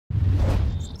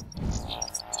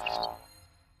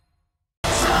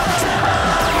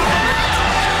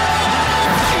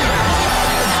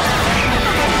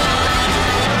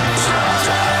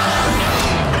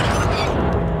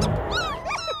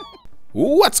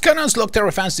going on,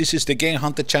 Slugterra fans? This is the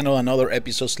TheGameHuntah channel, another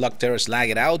episode, Slugterra Slug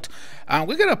it out.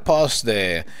 We're gonna pause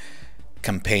the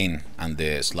campaign and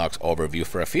the slugs overview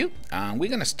for a few, and we're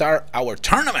gonna start our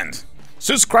tournament.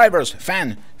 Subscribers,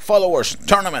 fan, followers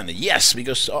tournament. Yes,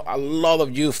 because a lot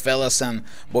of you fellas and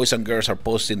boys and girls are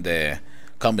posting the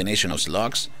combination of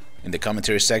slugs in the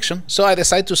commentary section. So I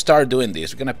decided to start doing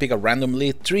this. We're gonna pick a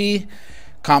randomly 3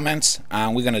 comments,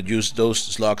 and we're gonna use those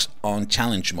slugs on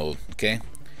challenge mode. Okay.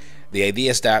 The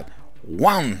idea is that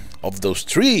one of those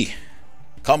 3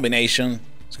 combinations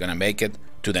is gonna make it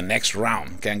to the next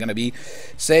round. Okay, I'm gonna be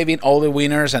saving all the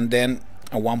winners, and then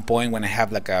at one point when I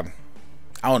have like a,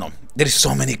 I don't know, there is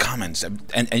so many comments, and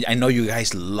I know you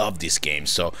guys love this game,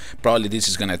 so probably this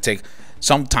is gonna take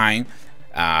some time,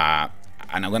 and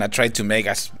I'm gonna try to make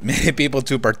as many people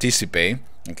to participate.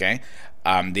 Okay,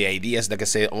 the idea is, like I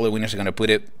said, all the winners are gonna put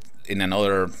it in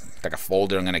another, like a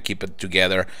folder. I'm gonna keep it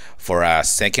together for a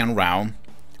second round.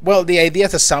 Well, the idea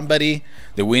is that somebody,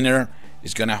 the winner,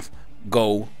 is gonna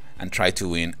go and try to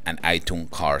win an iTunes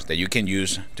card that you can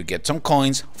use to get some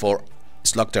coins for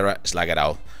Slugterra Slug it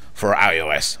out for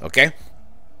iOS. Okay,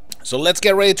 so let's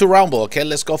get ready to rumble. Okay,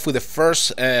 let's go for the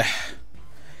first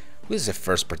who is the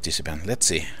first participant? Let's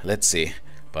see.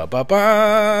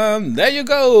 Ba-ba-bam. There you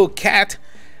go, Cat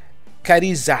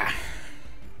Cariza.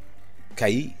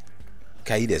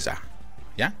 Kaideza.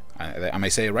 Yeah? Am I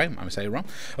saying it right? Am I saying it wrong?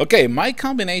 Okay, my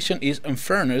combination is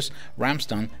Infernus,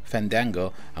 Ramstone,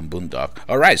 Fandango, and Boondog.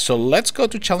 Alright, so let's go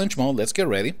to challenge mode. Let's get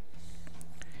ready.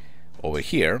 Over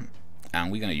here,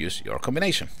 and we're gonna use your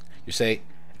combination. You say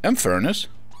Infernus,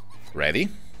 ready.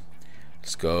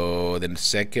 Let's go then the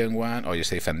second one, or you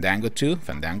say Fandango 2,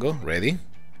 Fandango, ready.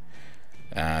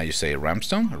 You say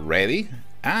Ramstone, ready.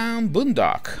 And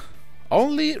Boondog.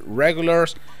 Only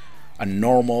regulars and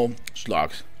normal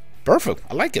slugs. Perfect,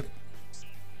 I like it.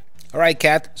 Alright,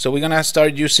 Cat, so we're gonna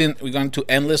start using, we're going to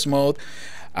endless mode.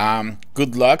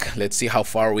 Good luck. Let's see how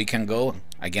far we can go.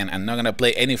 Again, I'm not gonna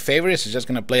play any favorites, I'm just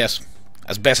gonna play as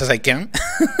best as I can.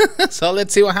 So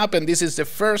let's see what happens. This is the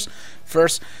first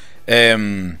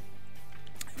fan,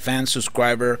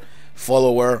 subscriber,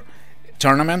 follower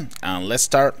tournament, and let's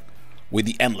start with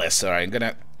the endless. Alright, I'm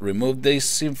gonna remove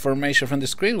this information from the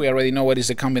screen. We already know what is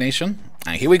the combination,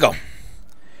 and here we go.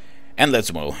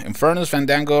 Endless mode. Infernus,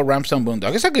 Fandango, Ramstone,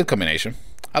 Boondog. It's a good combination.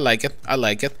 I like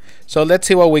it. So let's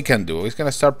see what we can do. It's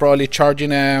gonna start probably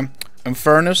charging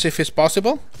Infernus if it's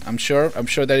possible. I'm sure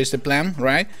that is the plan,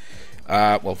 right?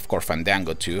 Well, of course,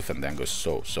 Fandango too. Fandango is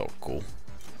so cool.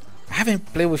 I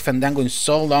haven't played with Fandango in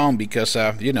so long because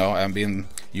you know, I've been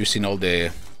using all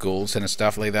the ghouls and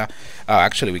stuff like that.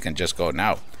 Actually, we can just go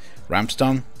now.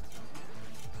 Ramstone.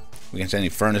 We can send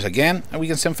Infernus again, and we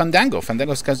can send Fandango.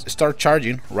 Fandango can start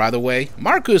charging right away.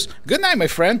 Marcus, good night, my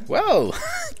friend. Well,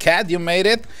 Cat, you made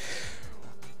it.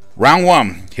 Round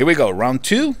 1. Here we go. Round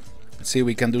 2. Let's see if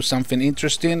we can do something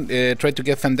interesting. Try to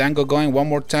get Fandango going one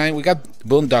more time. We got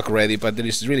Boondog ready, but there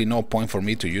is really no point for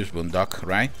me to use Boondog,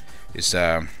 right? It's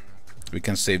we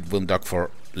can save Boondog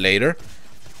for later.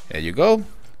 There you go.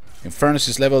 Infernus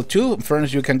is level 2.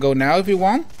 Infernus, you can go now if you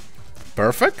want.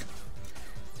 Perfect.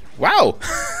 Wow.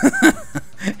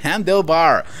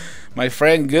 Handlebar, my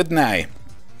friend, good night.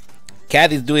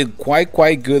 Cat is doing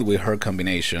quite good with her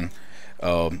combination,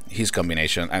 his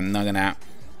combination. I'm not gonna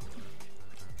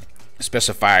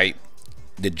specify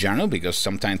the journal because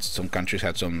sometimes some countries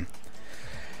have some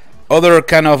other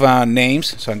kind of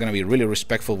names, so I'm gonna be really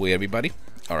respectful with everybody.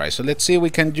 Alright, so let's see if we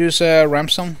can use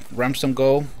Ramstone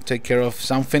go take care of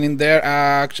something in there.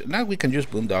 Now we can use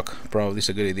Boondog. Probably is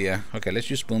a good idea. Okay, let's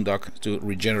use Boondog to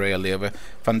regenerate a little bit.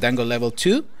 Fandango level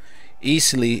 2.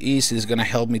 Easily is gonna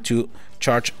help me to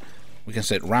charge. We can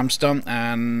set Ramstone,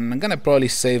 and I'm gonna probably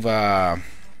save trying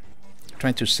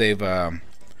to save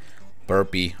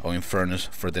Burpee or Infernus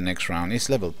for the next round. It's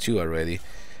level 2 already.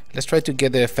 Let's try to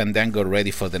get the Fandango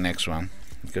ready for the next round,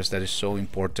 because that is so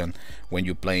important when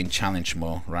you play in challenge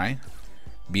mode, right?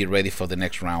 Be ready for the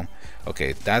next round.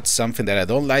 Okay, that's something that I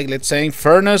don't like. Let's say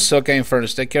Infernus. Okay,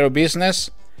 Infernus, take care of business.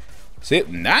 See,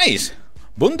 nice.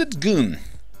 Wounded Goon.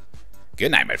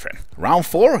 Good night, my friend. Round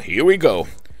 4, here we go.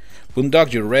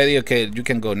 Boondog, you're ready. Okay, you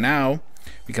can go now.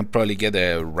 We can probably get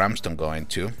the Ramstone going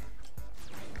too.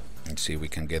 Let's see if we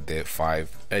can get the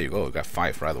 5. There you go, we got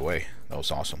 5 right away. That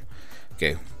was awesome.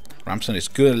 Okay, Ramstone is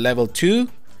good, level 2. You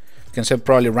can set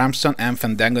probably Ramstone and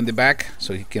Fandango in the back,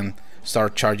 so he can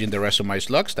start charging the rest of my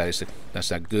slugs. That's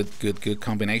a good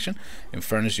combination.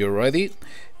 Infernus, you're ready?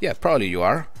 Yeah, probably you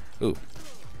are. Ooh.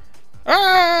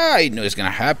 Ah, I knew it's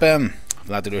gonna happen.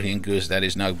 Vladiros, that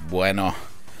is not bueno.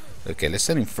 Okay, let's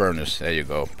send Infernus. There you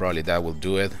go. Probably that will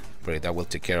do it. Probably that will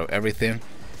take care of everything.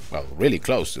 Well, really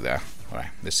close to that. Alright,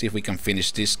 let's see if we can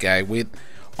finish this guy with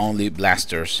only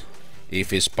blasters,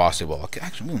 if it's possible. Okay,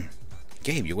 actually,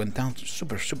 Gabe, you went down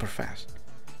super fast.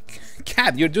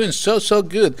 Cat, you're doing so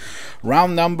good.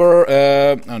 Round number,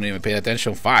 I don't even pay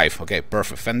attention, 5. Okay,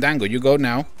 perfect. Fandango, you go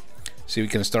now. See, we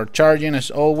can start charging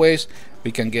as always.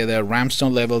 We can get a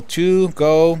Ramstone level 2.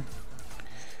 Go.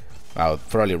 Wow,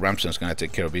 probably Ramstone's gonna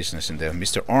take care of business in there.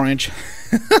 Mr. Orange.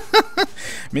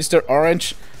 Mr.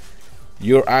 Orange,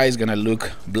 your eye is gonna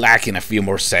look black in a few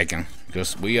more seconds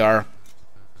because we are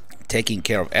taking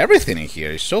care of everything in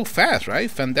here. It's so fast,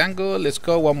 right? Fandango, let's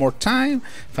go one more time.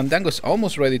 Fandango's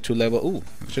almost ready to level. Ooh,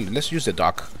 actually, let's use the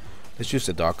dock. Let's use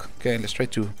the dock. Okay, let's try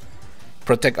to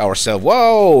protect ourselves.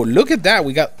 Whoa, look at that.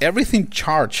 We got everything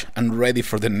charged and ready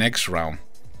for the next round.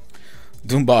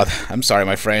 Doombot, I'm sorry,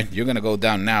 my friend. You're gonna go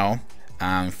down now.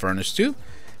 Furnace 2.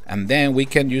 And then we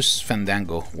can use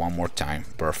Fandango one more time.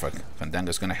 Perfect.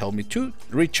 Fandango's gonna help me to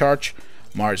recharge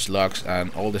March Slugs, and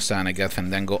all the sudden I got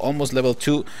Fandango almost level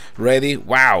 2 ready.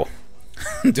 Wow.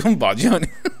 Doombot, you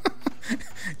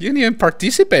didn't even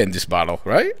participate in this battle,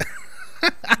 right?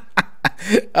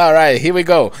 Alright, here we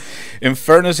go.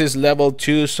 Infernus is level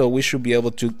 2, so we should be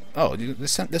able to... Oh,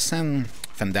 let's send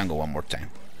Fandango one more time.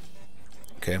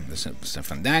 Okay, let's send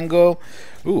Fandango.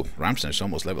 Ooh, Ramson is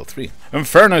almost level 3.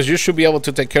 Infernus, you should be able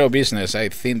to take care of business. I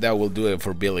think that will do it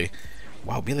for Billy.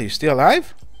 Wow, Billy, you still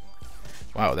alive?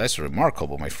 Wow, that's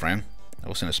remarkable, my friend. I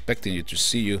wasn't expecting you to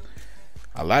see you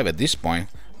alive at this point.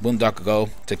 Boondock, go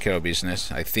take care of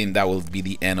business. I think that will be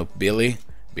the end of Billy.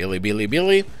 Billy.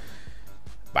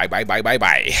 Bye.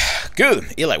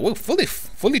 Good. Eli, we're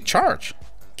fully charged.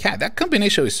 Cat, that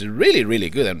combination is really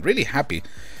good. I'm really happy.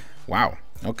 Wow.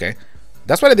 Okay.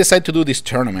 That's why I decided to do this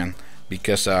tournament,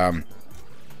 because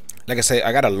like I say,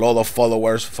 I got a lot of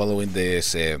followers following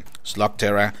this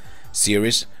Slugterra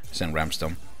series. Send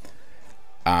Ramstone.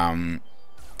 And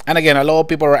again, a lot of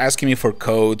people are asking me for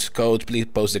codes. Please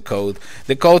post the code.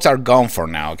 The codes are gone for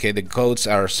now. Okay, the codes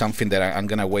are something that I'm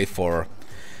gonna wait for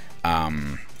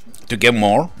to get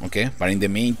more. Okay, but in the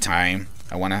meantime,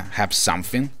 I wanna have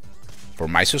something for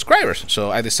my subscribers.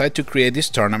 So I decided to create this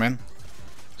tournament.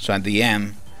 So at the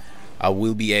end, I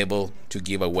will be able to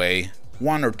give away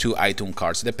 1 or 2 item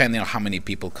cards, depending on how many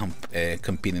people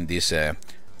compete in this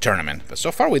tournament. But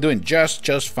so far we're doing just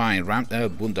fine.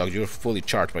 Boondog, you're fully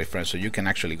charged, my friend, so you can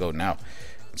actually go now.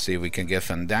 Let's see if we can get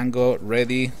Fandango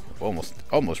ready.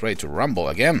 Almost ready to rumble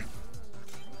again.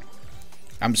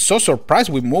 I'm so surprised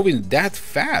we're moving that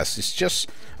fast. It's just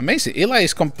amazing. Eli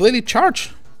is completely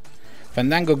charged.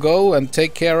 Fandango, go and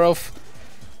take care of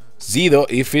Zido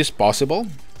if it's possible.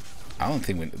 I don't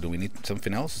think do we need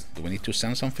something else? Do we need to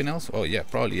send something else? Oh yeah,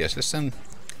 probably yes. Let's send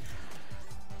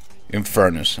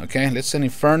Infernus. Okay, let's send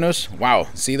Infernus. Wow,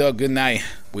 Zido, good night.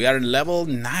 We are in level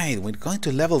 9. We're going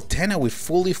to level 10 and we're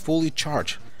fully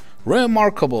charged.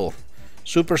 Remarkable.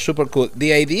 Super cool.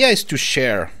 The idea is to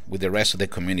share with the rest of the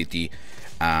community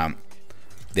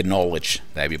the knowledge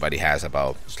that everybody has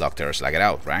about Slugterra Slug it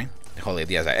out, right? The whole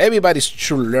idea is that everybody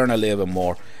should learn a little bit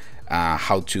more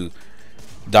how to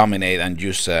dominate and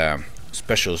use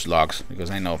special slugs,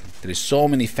 because I know there is so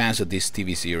many fans of this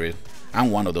TV series. I'm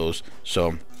one of those,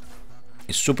 so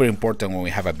it's super important when we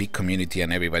have a big community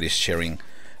and everybody's sharing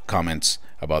comments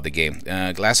about the game.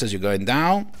 Glasses, you're going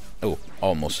down. Oh,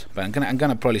 almost, but I'm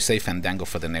gonna probably say Fandango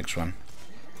for the next one,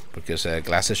 because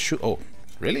Glasses should... Oh,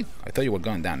 really? I thought you were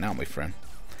going down now, my friend.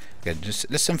 Okay, just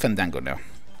let's send Fandango now.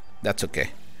 That's okay.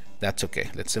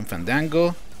 Let's send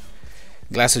Fandango.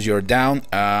 Glasses, you're down.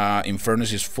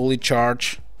 Infernus is fully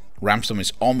charged. Ramstone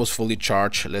is almost fully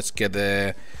charged. Let's get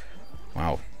the...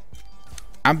 Wow.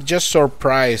 I'm just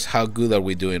surprised how good are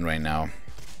we doing right now.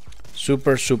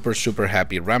 Super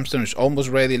happy. Ramstone is almost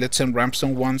ready. Let's send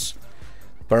Ramstone once.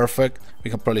 Perfect.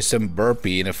 We can probably send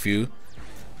Burpee in a few.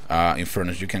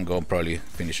 Infernus, you can go and probably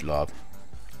finish Love.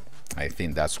 I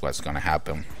think that's what's gonna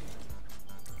happen.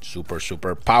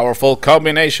 Super powerful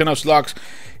combination of slugs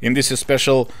in this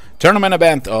special tournament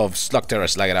event of Slugterra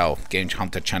Slug it out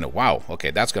GameHuntah channel. Wow,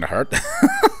 okay, that's gonna hurt.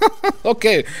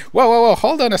 Okay, whoa,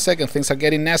 hold on a second. Things are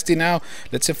getting nasty now.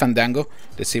 Let's see Fandango.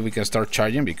 Let's see if we can start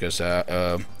charging, because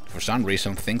for some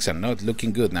reason things are not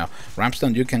looking good now.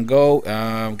 Ramstone, you can go.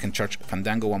 We can charge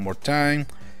Fandango one more time.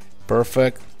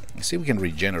 Perfect. Let's see if we can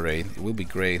regenerate. It will be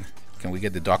great. Can we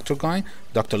get the Doctor going?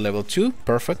 Doctor level 2.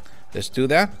 Perfect. Let's do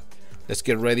that. Let's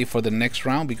get ready for the next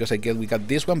round, because I guess we got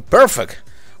this one. Perfect.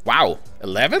 Wow,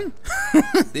 11?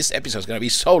 This episode is gonna be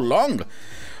so long.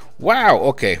 Wow,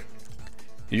 okay.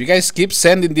 If you guys keep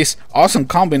sending these awesome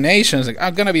combinations, like,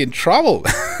 I'm gonna be in trouble.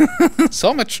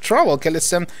 So much trouble. Okay, let's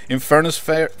send Infernus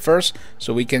first,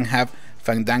 so we can have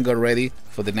Fandango ready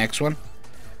for the next one.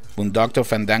 Boondoctor,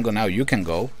 Fandango, now you can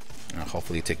go.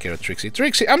 Hopefully take care of Trixie.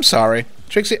 Trixie, I'm sorry.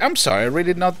 Trixie, I'm sorry.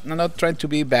 Really not trying to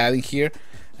be bad in here.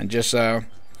 And just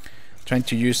trying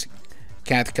to use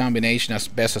cat combination as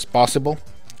best as possible.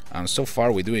 And so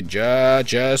far we're doing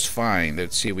just fine.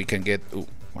 Let's see if we can get... Ooh,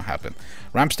 what happened?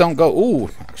 Ramstone, go. Ooh,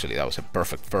 actually that was a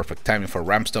perfect timing for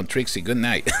Ramstone. Trixie, good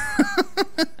night.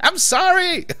 I'm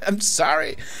sorry.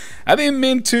 I didn't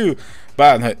mean to.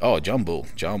 But, oh, John Bull.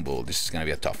 This is going to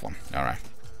be a tough one. All right.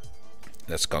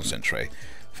 Let's concentrate.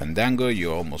 Fandango,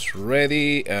 you're almost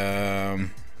ready. Yeah,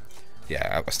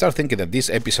 I start thinking that these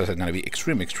episodes are going to be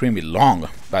extremely long.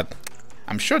 But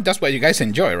I'm sure that's what you guys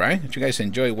enjoy, right? You guys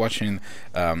enjoy watching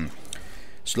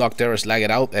Slugterra Slug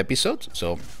It Out episodes.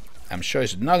 So I'm sure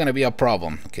it's not going to be a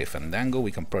problem. Okay, Fandango.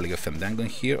 We can probably get Fandango in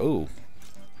here. Oh.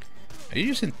 Are you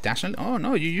using Dazzle? Oh,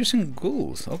 no, you're using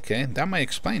ghouls. Okay, that might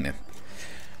explain it.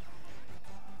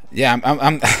 Yeah,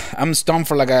 I'm stunned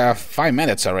for like 5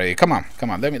 minutes already. Come on.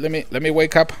 Let me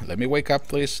wake up. Let me wake up,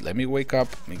 please. Let me wake up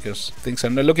because things are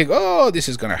not looking. Oh, this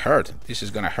is gonna hurt. This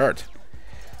is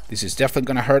definitely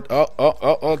gonna hurt.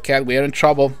 Oh, cat, we are in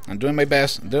trouble. I'm doing my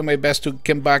best. To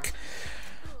come back.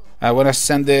 I wanna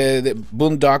send the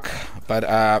Boondock, but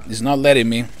it's not letting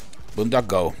me. Boondock,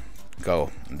 go.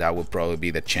 That would probably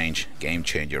be the game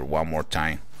changer. One more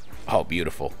time. Oh,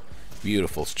 beautiful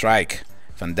strike.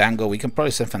 Fandango, we can probably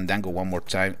send Fandango one more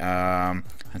time. I'm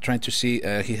trying to see,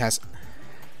 he has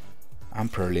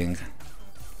Amperling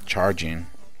charging,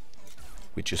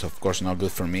 which is of course not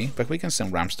good for me, but we can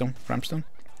send Ramstone.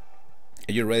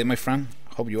 Are you ready, my friend?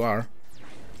 Hope you are.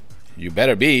 You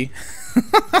better be.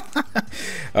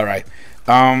 All right,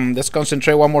 let's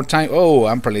concentrate one more time. Oh,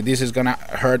 Amperling, this is gonna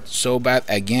hurt so bad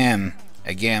again.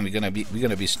 We're gonna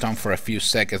be stunned for a few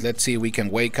seconds. Let's see if we can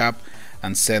wake up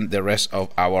and send the rest of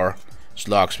our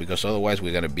slugs, because otherwise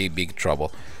we're gonna be big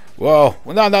trouble. Whoa,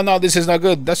 no, this is not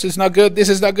good.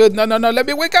 No, let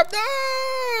me wake up.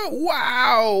 No!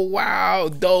 Wow,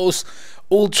 those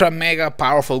ultra mega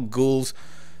powerful ghouls.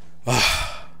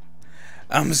 Oh,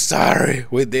 I'm sorry,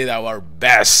 we did our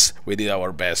best.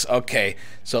 Okay,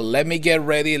 so let me get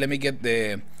ready. Let me get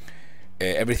the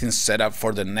everything set up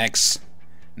for the next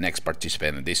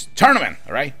participant in this tournament.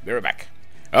 All right, be right back.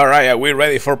 All right, are we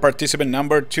ready for participant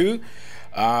number 2?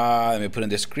 Let me put in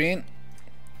the screen.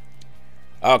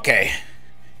 Okay,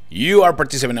 you are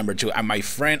participant number 2, and my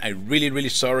friend, I'm really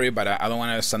sorry, but I don't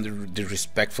want to sound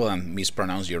disrespectful and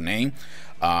mispronounce your name,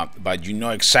 but you know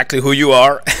exactly who you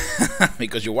are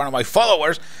because you're one of my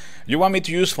followers. You want me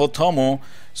to use Photomo,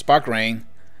 Spark Rain,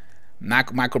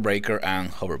 Macro Breaker,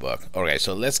 and Hoverbug. Okay,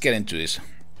 so let's get into this.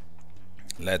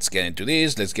 Let's get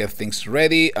things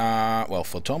ready. Well,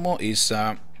 Photomo is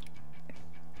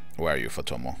where are you,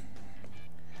 Photomo?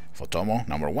 Photomo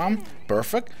number 1,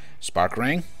 perfect. Spark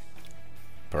Rain,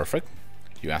 perfect.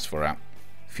 You asked for a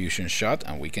fusion shot,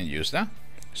 and we can use that.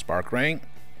 Spark Rain,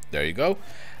 there you go.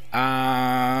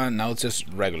 Now it's just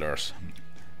regulars,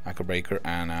 Macro Breaker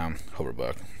and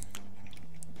Hoverbug.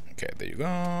 Okay, there you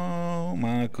go.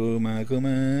 Macro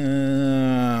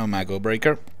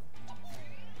Breaker.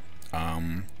 I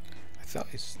thought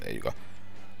it's there. You go.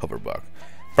 Hoverbug,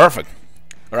 perfect.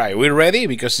 All right, we're ready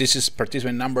because this is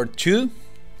participant number 2.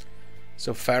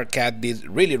 So far, Cat did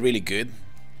really good,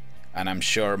 and I'm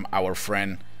sure our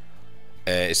friend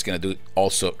is gonna do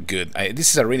also good.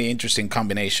 This is a really interesting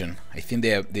combination. I think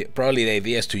probably the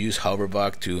idea is to use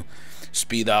Hoverbug to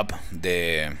speed up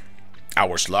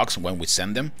our slugs when we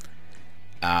send them.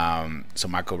 So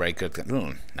Macro Breaker,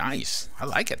 nice. I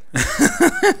like it.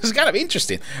 It's gonna be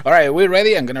interesting. All right, we're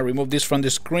ready. I'm gonna remove this from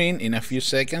the screen in a few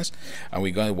seconds, and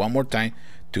we're going one more time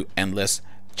to Endless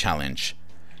Challenge.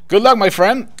 Good luck, my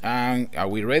friend. Are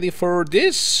we ready for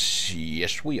this?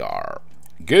 Yes, we are.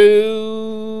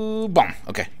 Go. Boom.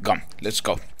 Okay, gone. Let's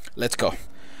go.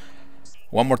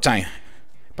 One more time.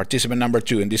 Participant number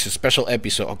 2 in this special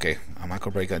episode. Okay,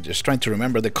 Macro Breaker. Just trying to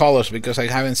remember the colors because I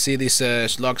haven't seen these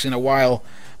slugs in a while.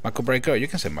 Macro Breaker. You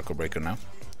can say Macro Breaker now.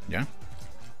 Yeah.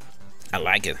 I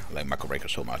like it. I like Macro Breaker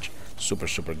so much.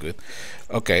 Super good.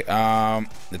 Okay,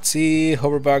 let's see.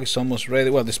 Hoverbug is almost ready.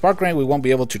 Well, the Spark Rain, we won't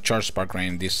be able to charge Spark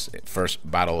Rain in this first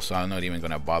battle, so I'm not even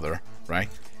gonna bother, right?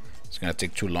 It's gonna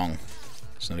take too long.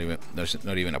 There's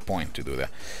not even a point to do that.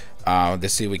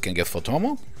 Let's see if we can get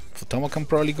Photomo. Photomo can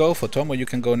probably go. Photomo, you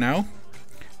can go now.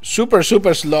 Super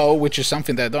slow, which is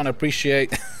something that I don't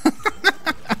appreciate.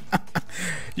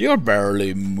 You're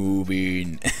barely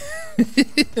moving.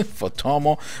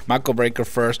 Photomo, Macro Breaker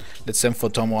first. Let's send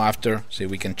Photomo after, so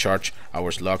we can charge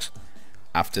our slugs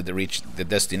after they reach the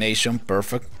destination.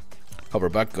 Perfect.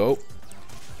 Hoverbug, go.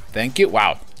 Thank you.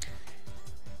 Wow.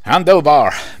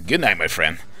 Handlebar. Good night, my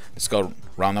friend. Let's go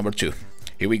round number 2.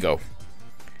 Here we go.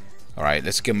 All right,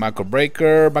 let's get Macro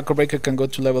Breaker. Macro Breaker can go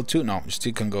to level 2. No, you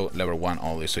still can go level 1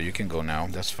 only, so you can go now.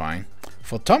 That's fine.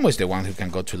 Photomo is the one who can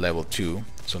go to level 2.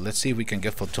 So let's see if we can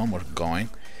get Photomo going.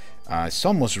 It's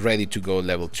almost ready to go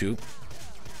level 2.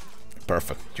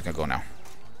 Perfect. You can go now.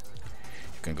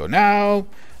 You can go now.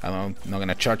 I'm not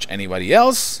gonna charge anybody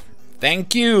else.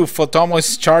 Thank you. Photomo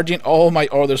is charging all my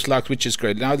other slugs, which is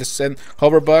great. Now let's send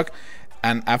Hoverbug.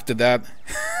 And after that,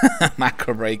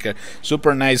 Macro Breaker.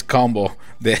 Super nice combo.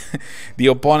 The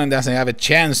opponent doesn't have a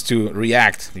chance to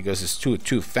react because it's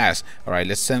too fast. All right,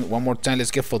 let's send one more time. Let's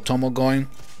get Photomo going.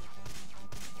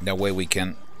 That way we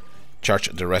can charge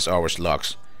the rest of our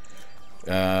slugs.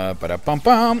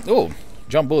 Ba-da-pum-pum. Oh,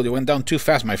 John Bull, you went down too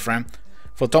fast, my friend.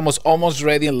 Photomo's almost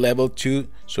ready in level 2,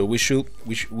 so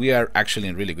we are actually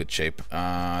in really good shape.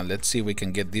 Let's see if we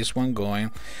can get this one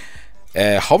going.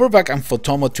 Hoverbug and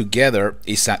Photomo together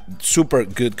is a super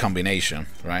good combination,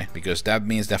 right? Because that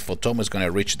means that Photomo is going to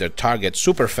reach their target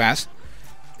super fast.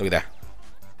 Look at that.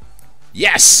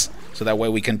 Yes! So that way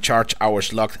we can charge our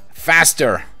slug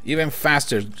faster, even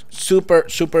faster.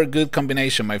 Super good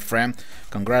combination, my friend.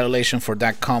 Congratulations for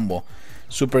that combo.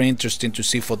 Super interesting to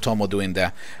see Photomo doing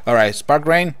that. All right, Spark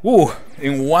Rain. Woo!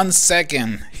 In 1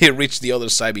 second, he reached the other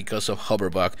side because of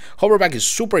Hoverbug. Hoverbug is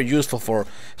super useful for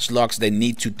slugs that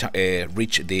need to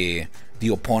reach the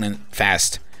opponent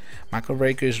fast. Macro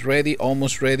Breaker is ready,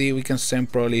 almost ready. We can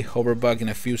send probably Hoverbug in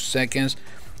a few seconds.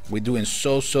 We're doing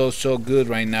so good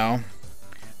right now.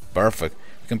 Perfect.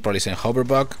 We can probably send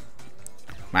Hoverbug,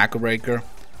 Macro Breaker,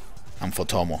 and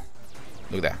Photomo.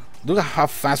 Look at that. Look at how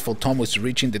fast Photomo is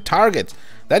reaching the target.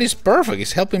 That is perfect.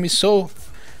 It's helping me so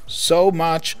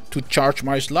much to charge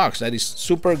my slugs. That is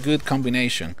super good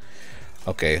combination.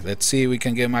 Okay, let's see if we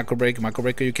can get Macro Breaker. Macro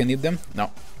Breaker, you can hit them? No.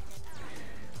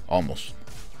 Almost.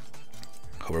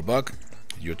 Hoverbug,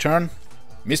 your turn.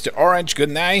 Mr. Orange, good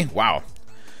night. Wow.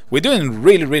 We're doing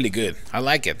really good. I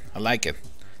like it. I like it.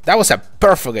 That was a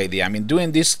perfect idea. I mean,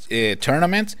 doing this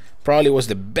tournament probably was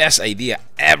the best idea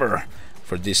ever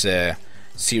for this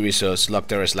series of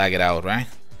Slugterra Slug it out, right?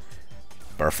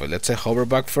 Perfect. Let's say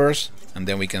Hoverbug first, and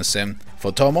then we can send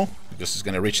Photomo because it's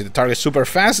gonna reach the target super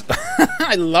fast.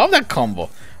 I love that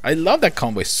combo. I love that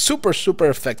combo. It's super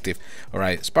effective. All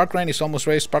right, Spark Rain is almost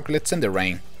ready. Spark, let's send the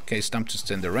rain. Okay, it's time to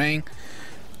send the rain.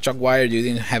 Chockwire, you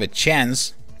didn't have a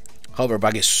chance.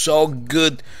 Hoverbug is so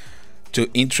good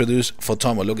to introduce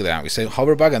Photomo. Look at that. We say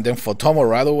Hoverbug and then Photomo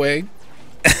right away.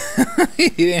 He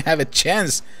didn't have a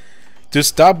chance to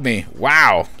stop me.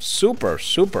 Wow, super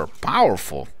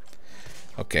powerful.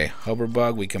 Okay,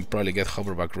 Hoverbug, we can probably get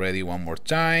Hoverbug ready one more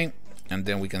time, and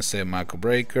then we can say Macro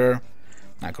Breaker.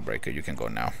 Macro Breaker, you can go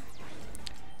now.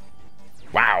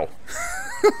 Wow.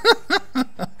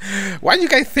 What do you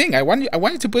guys think? I want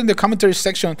you to put in the commentary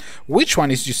section which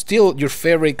one is still your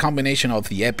favorite combination of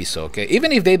the episode. Okay,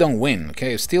 even if they don't win.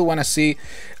 Okay, I still want to see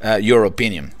your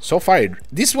opinion. So far,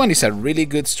 this one is a really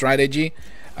good strategy.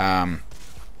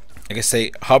 Like I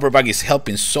say, Hoverbug is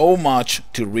helping so much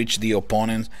to reach the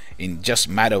opponent in just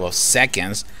a matter of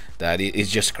seconds that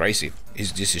it's just crazy.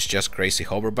 This is just crazy.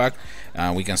 Hoverbug.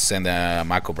 We can send a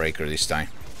Macro Breaker this time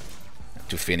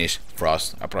to finish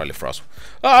Frost. Probably Frost.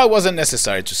 Oh, it wasn't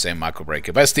necessary to say Macro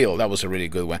Breaker, but still, that was a really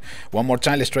good one. One more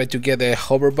time, let's try to get the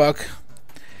Hoverbug.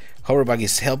 Hoverbug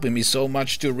is helping me so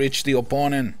much to reach the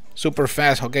opponent super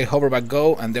fast. Okay, Hoverbug,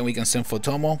 go, and then we can send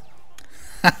Photomo.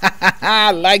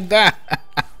 Like that.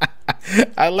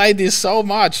 I like this so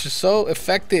much. So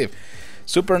effective.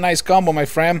 Super nice combo, my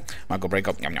friend. Macro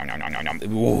Breaker.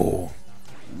 Ooh.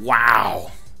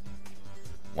 Wow.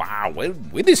 Wow.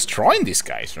 We're destroying these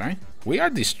guys, right? We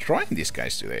are destroying these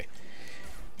guys today.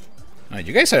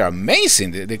 You guys are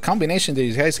amazing. The combination that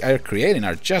you guys are creating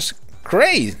are just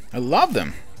great. I love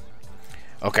them.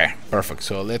 Okay, perfect.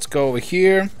 So let's go over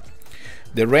here.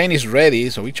 The rain is ready,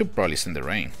 so we should probably send the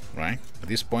rain, right? At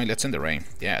this point, let's send the rain.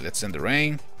 Yeah, let's send the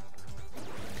rain.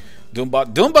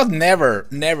 Doombot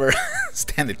never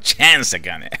stand a chance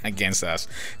against us.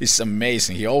 It's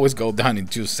amazing. He always go down in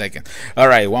 2 seconds. All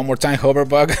right, one more time,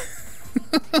 Hoverbug.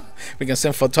 We can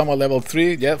send Photomo level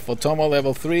 3. Yeah, Photomo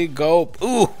level 3. Go.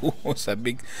 Ooh, it's a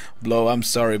big blow. I'm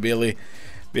sorry, Billy.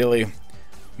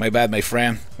 My bad, my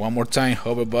friend. One more time,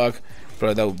 Hoverbug.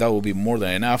 But that will be more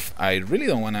than enough. I really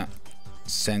don't want to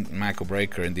send Macro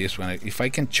Breaker in this one. If I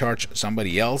can charge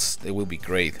somebody else, it will be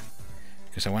great.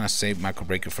 Because I want to save Macro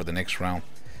Breaker for the next round.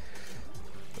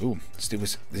 Ooh, still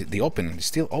was the opening. It's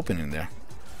still opening there.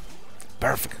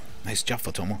 Perfect. Nice job,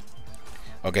 Photomo.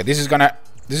 Okay, this is gonna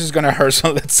hurt.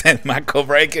 So let's send Macro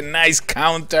Breaker. Nice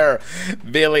counter,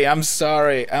 Billy. I'm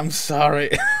sorry.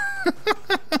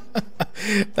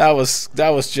 That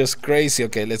was just crazy.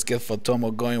 Okay, let's get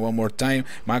Photomo going one more time.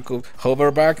 Marco,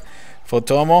 hover back.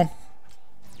 Photomo.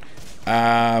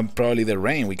 Probably the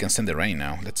rain. We can send the rain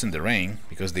now. Let's send the rain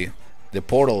because the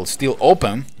portal is still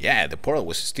open. Yeah, the portal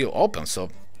was still open, so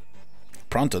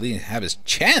Pronto didn't have his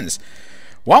chance.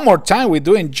 One more time, we're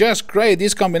doing just great.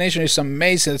 This combination is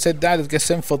amazing. Let's say that. Let's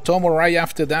send Photomo right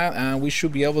after that, and we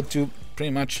should be able to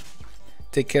pretty much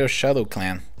take care of Shadow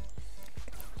Clan.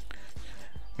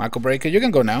 Marco Breaker, you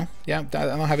can go now. Yeah, I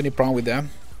don't have any problem with that.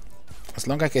 As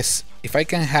long as if I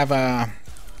can have a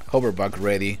hoverbug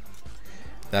ready,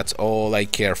 that's all I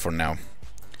care for now.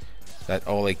 That's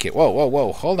all I care. Whoa, whoa,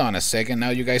 whoa! Hold on a second.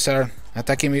 Now you guys are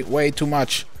attacking me way too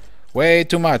much. Way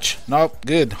too much. No,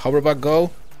 good. Hoverbug, go.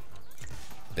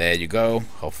 There you go.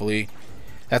 Hopefully,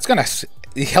 that's gonna.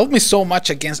 It helped me so much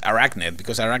against Arachnid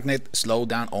because Arachnid slowed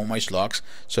down all my slugs.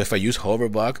 So if I use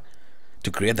hoverbug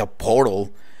to create a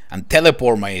portal and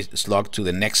teleport my slug to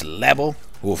the next level,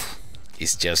 oof,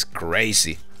 it's just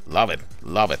crazy. Love it,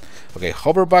 love it. Okay,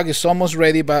 hoverbug is almost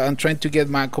ready, but I'm trying to get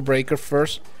Marco Breaker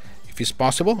first, if it's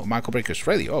possible. Oh, Marco Breaker is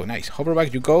ready. Oh, nice.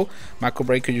 Hoverbug, you go. Marco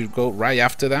Breaker, you go right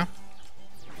after that.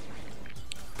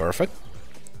 Perfect.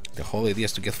 The whole idea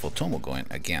is to get Photomo going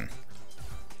again.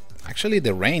 Actually,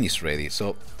 the rain is ready,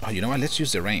 so you know what? Let's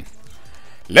use the rain.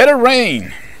 Let it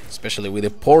rain. Especially with the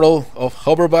portal of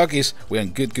hoverbug, we're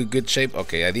in good shape.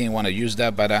 Okay, I didn't want to use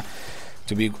that, but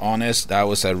to be honest, that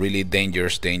was a really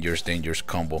dangerous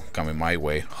combo coming my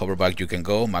way. Hoverbug, you can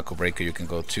go. Marco Breaker, you can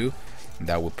go too.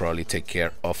 That will probably take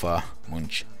care of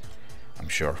Munch, I'm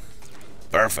sure.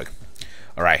 Perfect.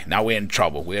 All right, now we're in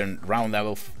trouble. We're in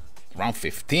round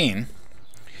 15.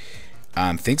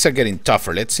 And things are getting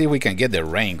tougher. Let's see if we can get the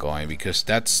rain going, because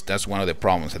that's one of the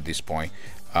problems at this point.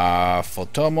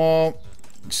 Photomo,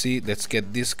 see, let's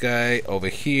get this guy over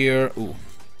here. Ooh,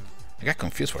 I got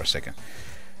confused for a second.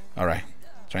 All right,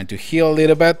 trying to heal a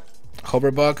little bit.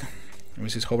 Hoverbug, let me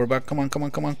see, hoverbug. Come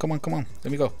on.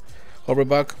 Let me go.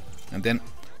 Hoverbug, and then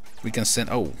we can send.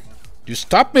 Oh, you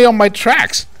stopped me on my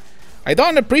tracks. I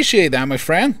don't appreciate that, my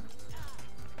friend.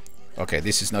 Okay,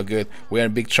 this is not good. We're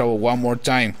in big trouble one more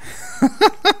time.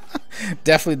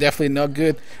 Definitely not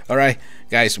good. All right,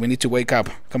 guys, we need to wake up.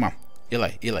 Come on,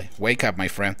 Eli, wake up, my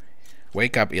friend.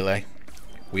 Wake up, Eli.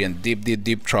 We're in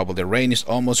deep trouble. The rain is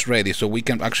almost ready, so we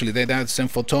can actually do that. Send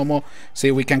Photomo. See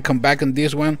if we can come back on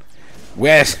this one.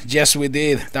 Yes, we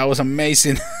did. That was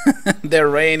amazing. The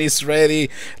rain is ready.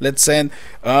 Let's send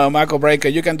Marco Breaker.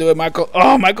 You can do it, Marco.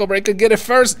 Oh, Marco Breaker, get it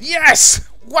first. Yes!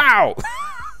 Wow!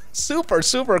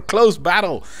 Super close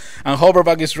battle. And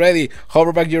Hoverbug is ready.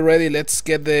 Hoverbug, you're ready. Let's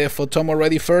get the Photomo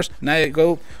ready first. Now you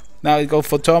go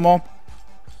Photomo.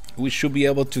 We should be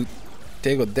able to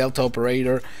take a Delta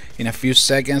Operator in a few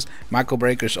seconds. Marco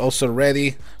Breaker is also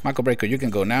ready. Marco Breaker, you can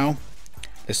go now.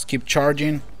 Let's keep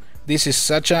charging. This is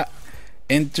such a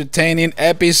entertaining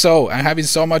episode. I'm having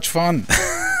so much fun.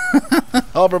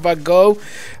 Hoverbug, go.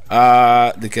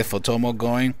 Let's get Photomo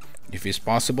going if it's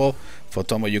possible.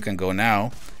 Photomo, you can go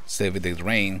now. Save with the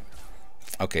rain.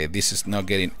 Okay, this is not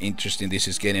getting interesting. This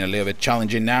is getting a little bit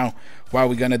challenging now. What are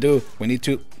we gonna do? We need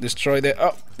to destroy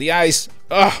the ice.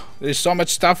 Oh, there's so much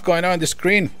stuff going on the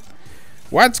screen.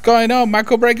 What's going on,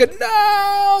 Marco Breaker?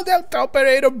 No, Delta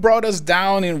Operator brought us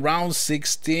down in round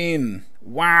 16.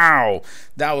 Wow,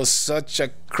 that was such a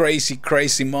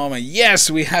crazy moment.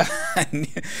 Yes, we have.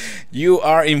 You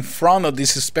are in front of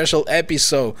this special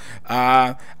episode.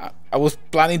 I was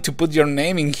planning to put your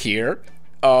name in here,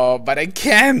 but I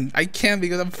can't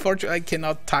because unfortunately I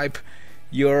cannot type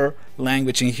your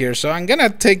language in here. So I'm gonna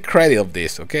take credit of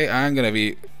this. Okay, I'm gonna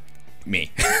be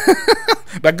me.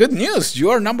 But good news, you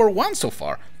are #1 so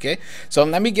far. Okay, so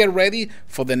let me get ready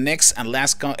for the next and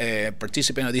last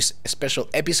participant of this special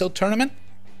episode tournament,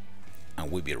 and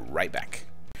we'll be right back.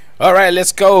 All right,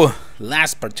 let's go.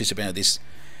 Last participant of this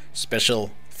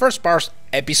special first part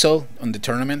episode on the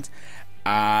tournament.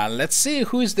 Let's see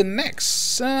who is the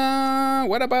next.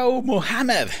 What about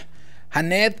Mohammed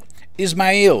Haned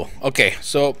Ismail? Okay,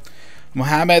 so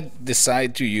Mohammed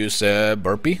decided to use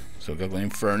Burpee. So go in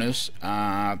Furnace,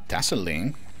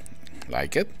 Tasseling,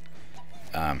 like it.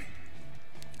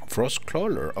 Frost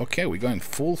Crawler. Okay, we're going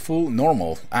full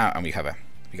normal. And we got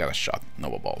a shot,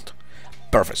 Nova Bolt.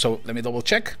 Perfect. So let me double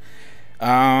check.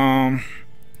 Infernus,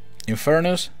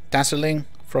 Tasseling,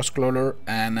 Frost Crawler,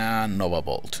 and Nova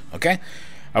Bolt. Okay,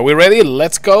 are we ready?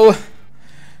 Let's go.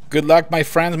 Good luck, my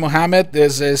friends. Mohammed,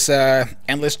 this is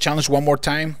endless challenge one more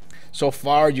time. So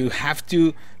far, you have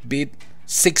to beat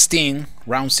 16,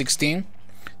 round 16.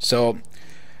 So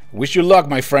wish you luck,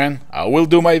 my friend. I will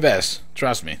do my best,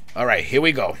 trust me. All right, here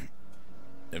we go.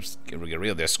 Let's get rid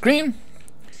of the screen.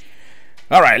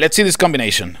 All right, let's see this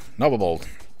combination. Nova Bolt.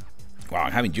 Wow,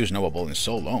 I haven't used Nova Bolt in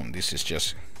so long. This is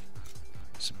just,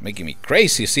 it's making me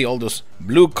crazy. See all those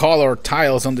blue color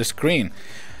tiles on the screen.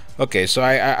 Okay, so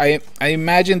I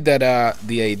imagine that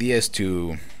the idea is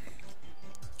to...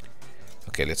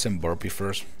 Okay, let's send Burpee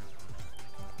first.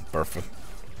 Perfect.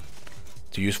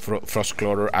 To use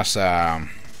Frostcrawler as a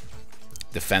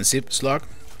defensive slug,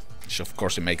 which of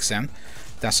course it makes sense.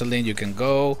 Dazzling, you can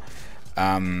go,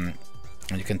 and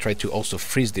you can try to also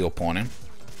freeze the opponent.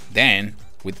 Then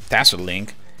with Dazzling,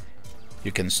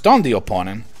 you can stun the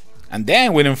opponent, and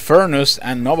then with Infernus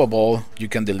and Nova Ball, you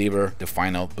can deliver the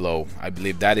final blow. I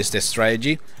believe that is the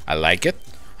strategy. I like it.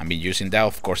 I've been using that,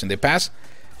 of course, in the past,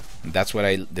 and that's what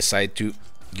I decided to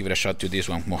give it a shot to this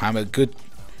one. Mohammed, good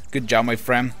job, my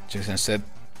friend. Jason said,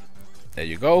 there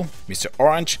you go, Mr.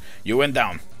 Orange, you went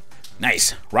down.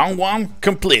 Nice. Round 1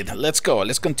 complete. Let's go.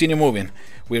 Let's continue moving.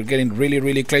 We're getting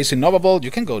really crazy. Nova Ball, you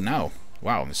can go now.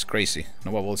 Wow, it's crazy.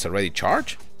 Nova Ball is already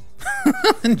charged.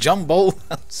 And Jump Ball,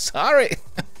 sorry.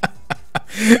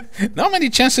 Not many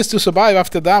chances to survive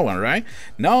after that one, right?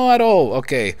 No at all.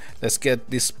 Okay, let's get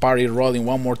this party rolling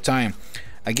one more time.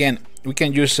 Again, we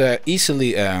can use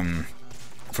easily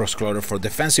Frostcrawler for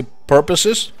defensive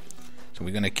purposes. So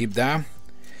we're gonna keep that.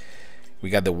 We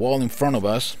got the wall in front of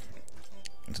us.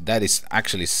 That is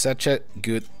actually such a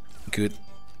good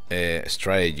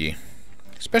strategy,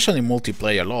 especially in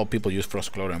multiplayer. A lot of people use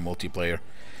Frostcrawler in multiplayer.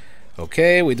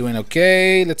 Okay, we're doing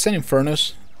okay. Let's send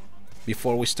Infernus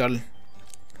before we start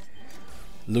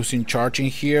losing charging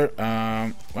here.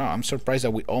 Wow, I'm surprised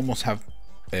that we almost have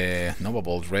Nova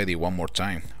Balls ready one more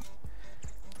time.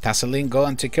 Tasselin, go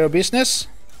and take care of business.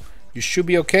 You should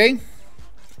be okay.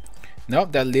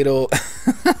 Nope, that little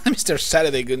Mr.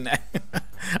 Saturday, good night.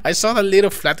 I saw that little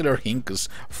Flatterer Hinkus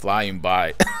flying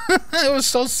by. It was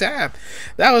so sad.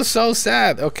 That was so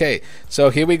sad. Okay, so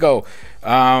here we go.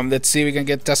 Let's see if we can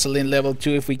get Tasselin level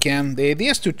 2 if we can. The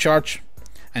idea is to charge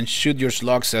and shoot your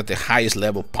slugs at the highest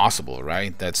level possible,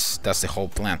 right? That's the whole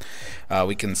plan.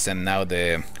 We can send now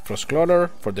the Frostcrawler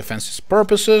for defensive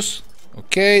purposes.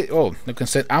 Okay, oh, you can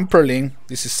send Amperling.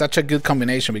 This is such a good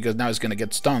combination because now it's gonna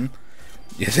get stunned.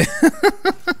 Yes.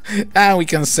 And we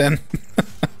can send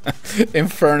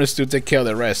Infernus to take care of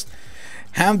the rest.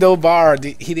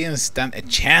 Handlebar, he didn't stand a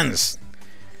chance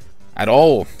at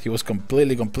all. He was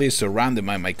completely surrounded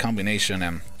by my combination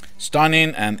and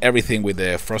stunning and everything with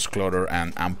the Frostcrawler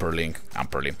and Amperling.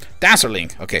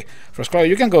 Dazzling. Okay, Frostcrawler,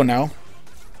 you can go now.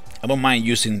 I don't mind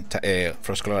using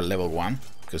Frostcrawler level 1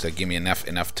 because that give me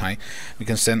enough time. We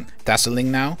can send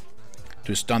Dazzling now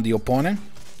to stun the opponent.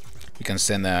 We can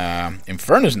send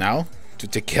Infernus now to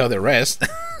take care of the rest.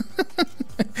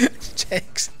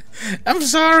 Checks. I'm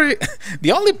sorry.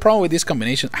 The only problem with this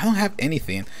combination, I don't have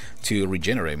anything to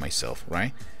regenerate myself,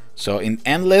 right? So in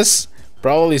Endless,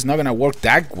 probably it's not gonna work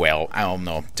that well. I don't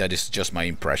know. That is just my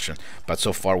impression. But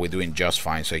so far we're doing just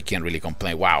fine, so I can't really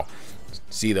complain. Wow.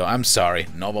 See though, I'm sorry.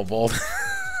 Nova Bolt.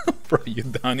 Bro, you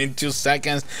done in 2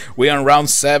 seconds. We're on round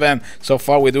 7. So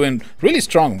far we're doing really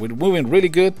strong. We're moving really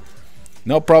good.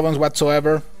 No problems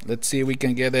whatsoever. Let's see if we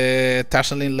can get a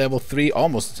Tasselin level 3.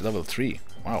 Almost level 3.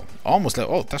 Wow. Almost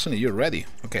level. Oh, Tasselin, you're ready.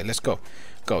 Okay, let's go.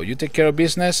 Go. You take care of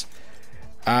business.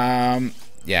 Yeah,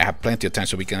 I have plenty of time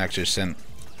so we can actually send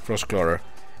Frostcrawler.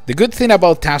 The good thing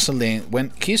about Tasselin,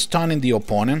 when he's stunning the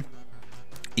opponent,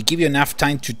 it gives you enough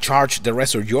time to charge the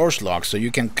rest of your slugs so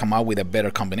you can come out with a better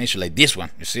combination like this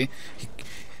one. You see?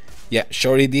 Yeah,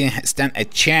 Shorty didn't stand a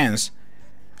chance.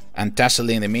 And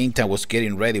Tasselin in the meantime was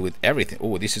getting ready with everything.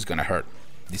 Oh, this is gonna hurt.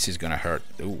 This is gonna hurt.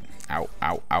 Ooh, ow,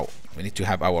 ow, ow. We need to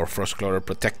have our Frostcrawler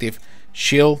protective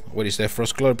shield. What is that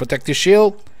Frostcrawler protective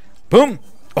shield? Boom!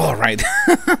 All right.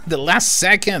 The last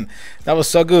second. That was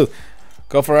so good.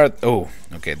 Go for it. Oh,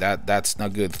 okay, that's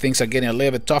not good. Things are getting a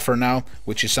little bit tougher now,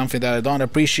 which is something that I don't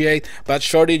appreciate. But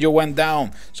Shorty, you went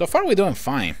down. So far we're doing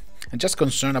fine. I'm just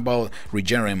concerned about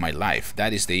regenerating my life.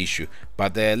 That is the issue.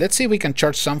 But let's see if we can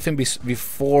charge something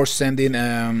before sending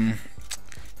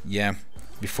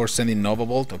before sending Nova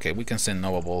Bolt. Okay, we can send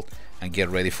Nova Bolt and get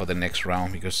ready for the next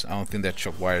round because I don't think that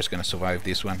Shockwire is gonna survive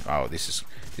this one. Oh, this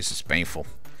is painful.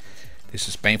 This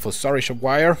is painful. Sorry,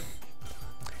 Shockwire.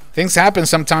 Things happen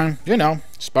sometimes, you know.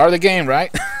 It's part of the game,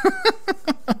 right?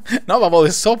 Nova Bolt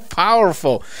is so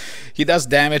powerful. He does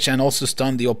damage and also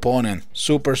stun the opponent.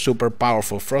 Super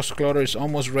powerful. Frostcrawler is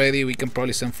almost ready. We can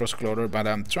probably send Frostcrawler, but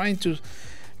I'm trying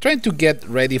to get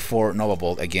ready for Nova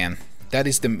Bolt again. That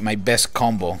is my best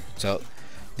combo. So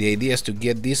the idea is to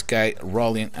get this guy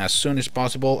rolling as soon as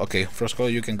possible. Okay,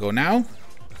 Frostcrawler, you can go now.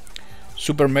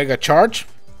 Super mega charge.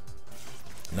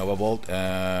 Nova Bolt.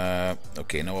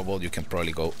 Okay, Nova Bolt, you can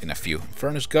probably go in a few.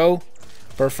 Infernus, go.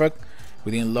 Perfect.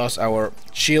 We didn't lose our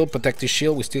shield, protective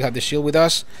shield. We still have the shield with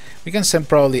us. We can send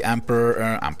probably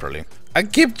Amperly. I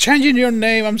keep changing your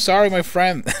name. I'm sorry, my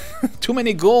friend. Too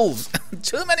many ghouls.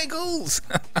 Too many ghouls.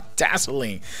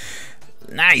 Dazzling.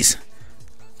 Nice.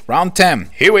 Round 10.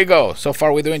 Here we go. So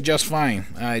far, we're doing just fine.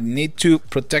 I need to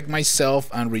protect myself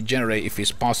and regenerate if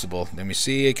it's possible. Let me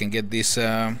see. I can get this.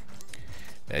 There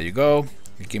you go.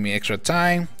 Give me extra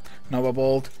time. Nova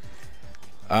Bolt.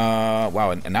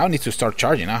 Wow. And now I need to start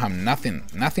charging. I have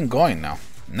nothing going now.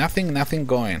 Nothing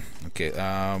going. Okay.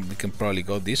 We can probably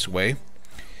go this way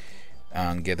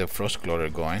and get the Frost Clover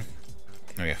going.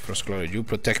 Okay, Frost Clover, you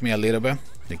protect me a little bit.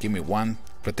 They give me one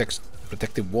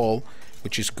protective wall,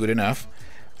 which is good enough.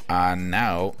 And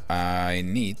now I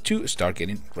need to start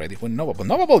getting ready for Nova Bolt.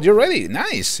 Nova Bolt, you're ready.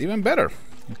 Nice, even better.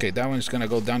 Okay, that one's gonna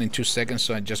go down in 2 seconds,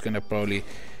 so I'm just gonna probably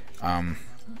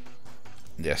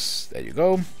yes, there you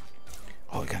go.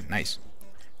 Oh god, nice.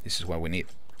 This is what we need.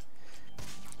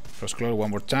 Frost Clover one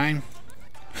more time.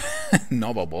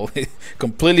 Nova Bolt.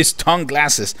 Completely stunned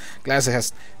Glasses.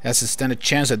 Glasses has a standard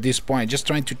chance at this point. Just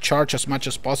trying to charge as much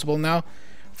as possible now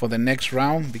for the next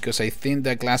round, because I think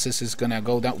that Glasses is gonna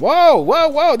go down. Whoa,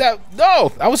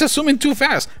 no, I was assuming too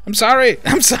fast. I'm sorry.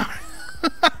 I'm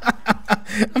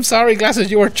sorry, Glasses,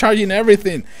 you were charging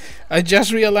everything. I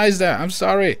just realized that. I'm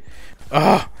sorry.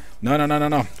 Oh,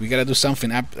 no. We gotta do something.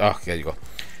 Oh, there you go.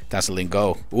 Dazzling,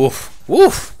 go. Oof.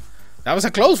 That was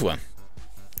a close one.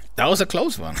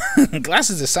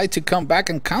 Glasses decide to come back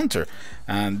and counter,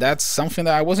 and that's something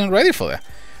that I wasn't ready for. That.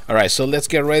 All right, so let's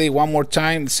get ready one more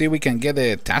time. See if we can get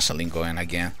the Dazzling going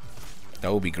again.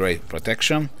 That would be great.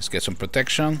 Protection. Let's get some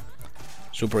protection.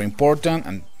 Super important.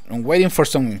 And I'm waiting for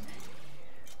some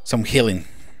healing.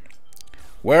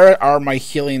 Where are my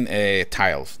healing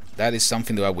tiles? That is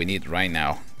something that we need right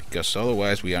now, because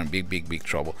otherwise we are in big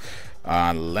trouble.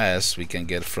 Unless we can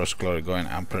get Frost Clover going.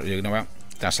 You know what?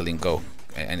 Dazzling, go.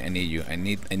 I need you. I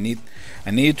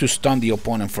need to stun the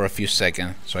opponent for a few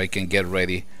seconds so I can get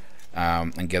ready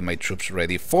and get my troops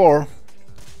ready for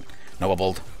Nova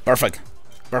Bolt. Perfect.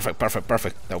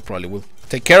 That probably will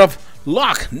take care of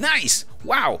Lock. Nice.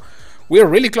 Wow. We're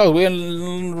really close. We're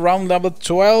in round level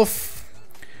 12.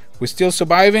 We're still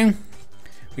surviving.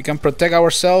 We can protect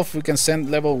ourselves. We can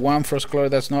send level 1 Frost Clover.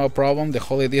 That's not a problem. The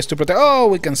whole idea is to protect. Oh,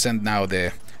 we can send now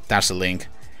the Dazzling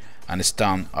and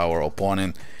stun our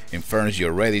opponent. Infernus,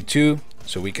 you're ready too,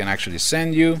 so we can actually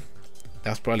send you.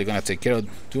 That's probably gonna take care of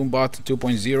Doombot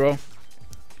 2.0.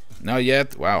 Not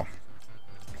yet. Wow,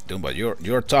 Doombot,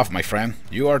 you're tough, my friend.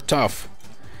 You are tough,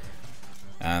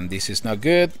 and this is not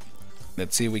good.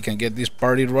 Let's see if we can get this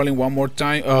party rolling one more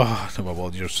time. Oh, Nova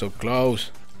Bolt, you're so close.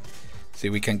 See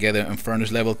if we can get an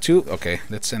Infernus level 2. Okay,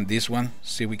 let's send this one.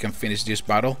 See if we can finish this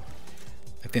battle.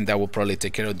 I think that will probably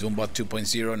take care of Doombot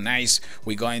 2.0. Nice.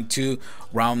 We go into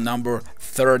round number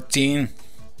 13.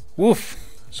 Woof.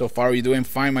 So far, you're doing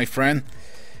fine, my friend.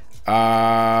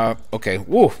 Okay.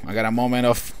 Woo. I got a moment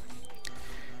of...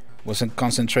 Wasn't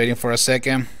concentrating for a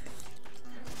second.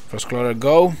 First Clover,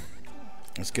 go.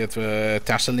 Let's get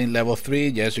Dazzling level 3.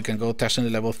 Yes, you can go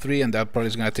Dazzling level 3, and that probably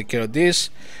is going to take care of this.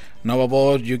 Nova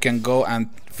Bolt, you can go and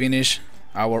finish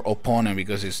our opponent,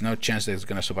 because there's no chance that it's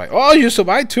going to survive. Oh, you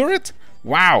survived, turret?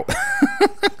 Wow.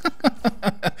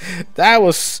 that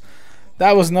was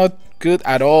not good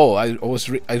at all. I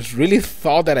really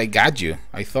thought that I got you.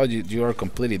 I thought you were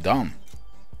completely dumb.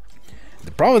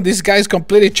 The problem, this guy is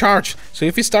completely charged, so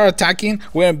if he start attacking,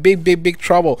 we're in big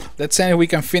trouble. Let's see if we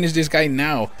can finish this guy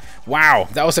now. Wow,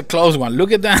 that was a close one.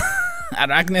 Look at that.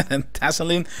 Arachnid and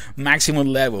Dazzling maximum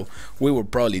level. We were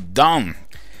probably dumb.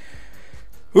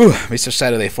 Ooh, Mr.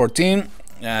 Saturday 14.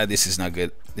 This is not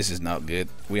good. This is not good.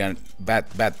 We are in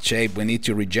bad shape. We need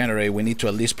to regenerate. We need to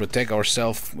at least protect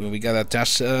ourselves. We got a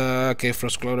task. Okay,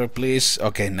 Frost Clover, please.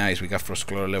 Okay, nice. We got Frost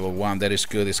Clover level 1. That is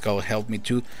good. It's called help me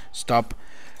to stop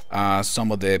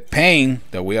some of the pain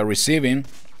that we are receiving.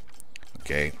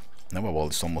 Okay, Nova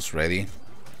Bolt is almost ready.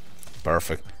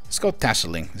 Perfect. Let's go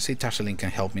Dazzling. Let's see if Dazzling can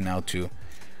help me now too.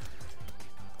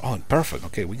 Oh, perfect.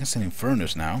 Okay, we can send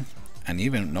Infernus now. And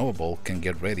even Nova Bolt can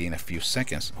get ready in a few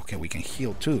seconds. Okay, we can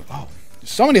heal too. Oh,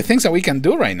 so many things that we can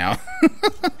do right now.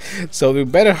 So we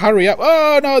better hurry up.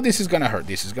 Oh no, this is gonna hurt.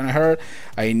 This is gonna hurt.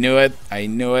 I knew it.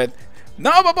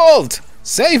 Nova Bolt,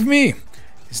 save me.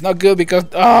 It's not good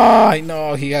because I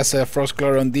know he has a Frost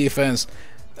Clover on defense.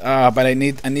 But I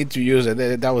need to use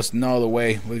it. That was no other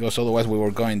way, because otherwise we were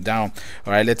going down.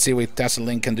 All right, let's see if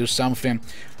Dazzling can do something.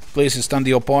 Please stun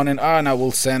the opponent. And I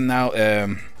will send now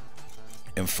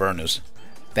Infernus.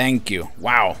 Thank you.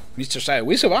 Wow, Mr. Sai,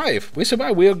 we survived.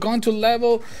 We are going to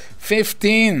level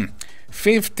 15.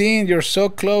 15. You're so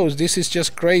close. This is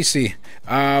just crazy.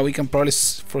 We can probably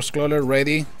for Slugterra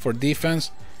ready for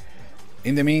defense.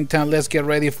 In the meantime, let's get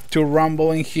ready to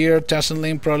rumble in here.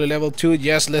 Tasselin probably level 2.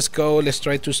 Yes, let's go. Let's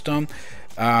try to stun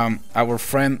our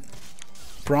friend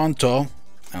Pronto.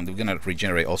 And we're gonna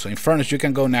regenerate also. Infernus, you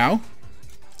can go now.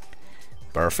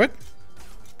 Perfect.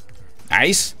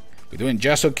 Nice. We're doing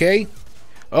just okay.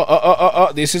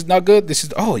 Oh, this is not good. This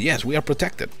is, oh yes, we are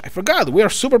protected. I forgot, we are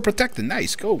super protected.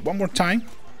 Nice, go one more time.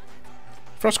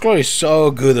 Frostclaw is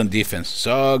so good on defense,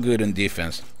 so good on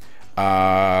defense.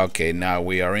 Okay, now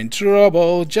we are in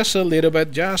trouble. Just a little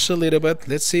bit, just a little bit.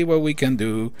 Let's see what we can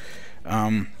do.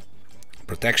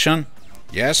 Protection,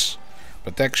 yes.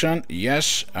 Protection,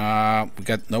 yes. We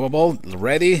got Nova Ball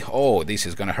ready. Oh, this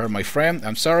is gonna hurt my friend.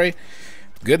 I'm sorry.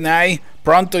 Good night.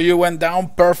 Pronto, you went down.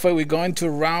 Perfect. We're going to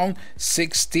round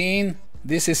 16.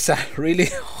 This is a really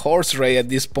horse race at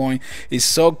this point. It's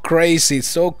so crazy,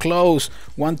 so close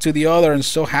one to the other, and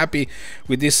so happy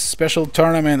with this special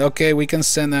tournament. Okay, we can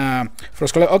send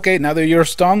first color. Okay, now that you're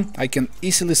stunned, I can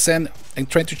easily send and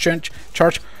try to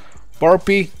charge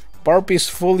Barpy. Barpy is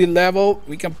fully leveled.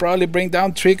 We can probably bring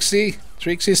down Trixie.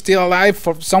 Trixie is still alive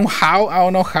for somehow. I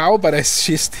don't know how, but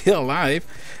she's still alive.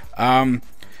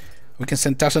 We can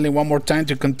send Tasselin one more time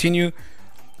to continue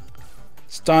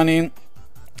stunning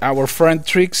our friend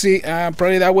Trixie.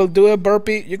 Probably that will do it.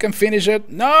 Burpee, you can finish it.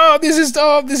 No, this is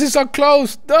so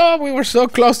close. No, we were so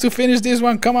close to finish this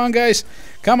one. Come on, guys.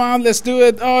 Come on, let's do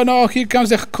it. Oh no, here comes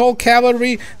the cold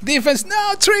cavalry defense.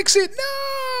 No, Trixie,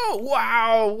 no.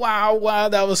 Wow,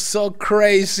 that was so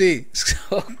crazy.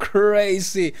 So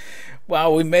crazy.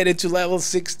 Wow, we made it to level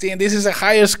 16. This is a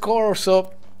higher score,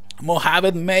 so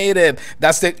Mohammed made it.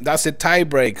 That's the tie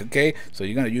break. Okay, so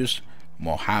you're gonna use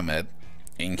Mohammed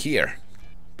in here.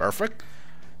 Perfect.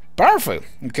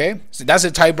 Okay, so that's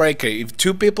a tiebreaker. If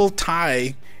two people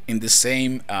tie in the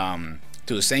same to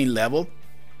the same level,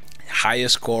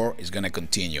 highest score is gonna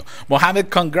continue.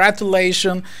 Mohammed,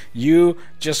 congratulations, you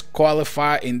just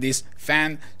qualify in this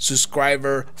fan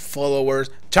subscriber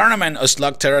followers tournament of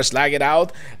Slugterra Slug It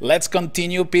Out. Let's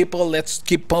continue, people. Let's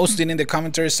keep posting in the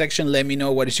commentary section. Let me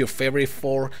know what is your favorite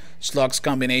 4 slugs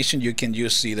combination. You can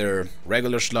use either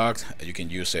regular slugs, you can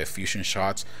use fusion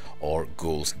shots, or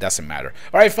ghouls, doesn't matter.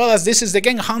 Alright fellas, this is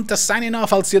TheGameHuntah signing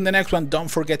off. I'll see you in the next one. Don't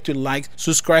forget to like,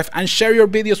 subscribe, and share your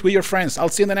videos with your friends. I'll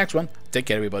see you in the next one. Take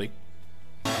care, everybody.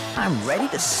 I'm ready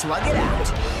to slug it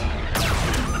out.